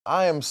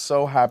I am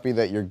so happy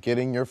that you're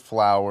getting your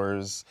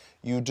flowers.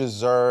 You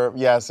deserve,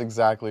 yes,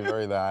 exactly,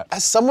 very that.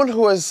 As someone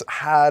who has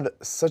had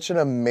such an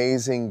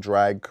amazing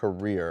drag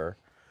career,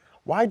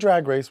 why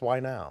Drag Race, why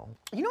now?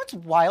 You know what's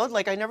wild?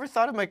 Like, I never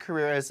thought of my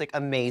career as, like,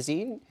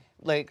 amazing.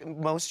 Like,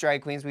 most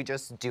drag queens, we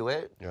just do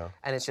it. Yeah.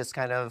 And it's just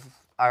kind of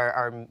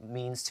our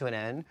means to an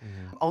end.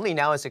 Only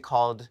now is it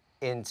called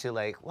into,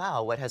 like,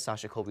 wow, what has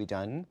Sasha Colby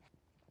done?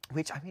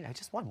 Which, I mean, I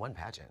just won one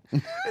pageant.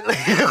 Like,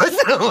 it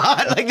wasn't a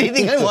lot. Like, they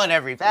think I won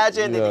every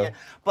pageant. Yeah.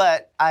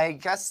 But I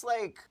guess,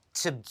 like,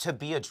 to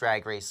be a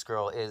Drag Race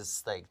girl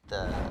is, like,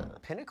 the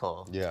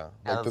pinnacle. Yeah,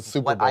 like the of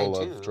Super what I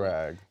Bowl do. of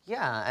drag.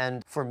 Yeah,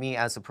 and for me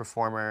as a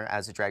performer,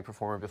 as a drag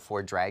performer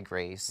before Drag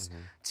Race,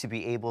 to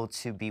be able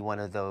to be one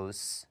of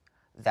those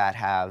that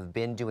have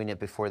been doing it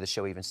before the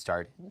show even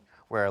started,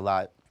 where a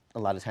lot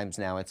of times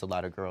now it's a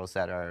lot of girls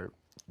that are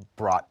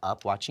brought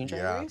up watching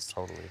Drag Yeah, Race.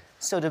 totally.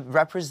 So to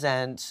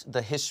represent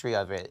the history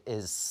of it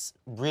is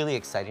really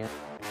exciting.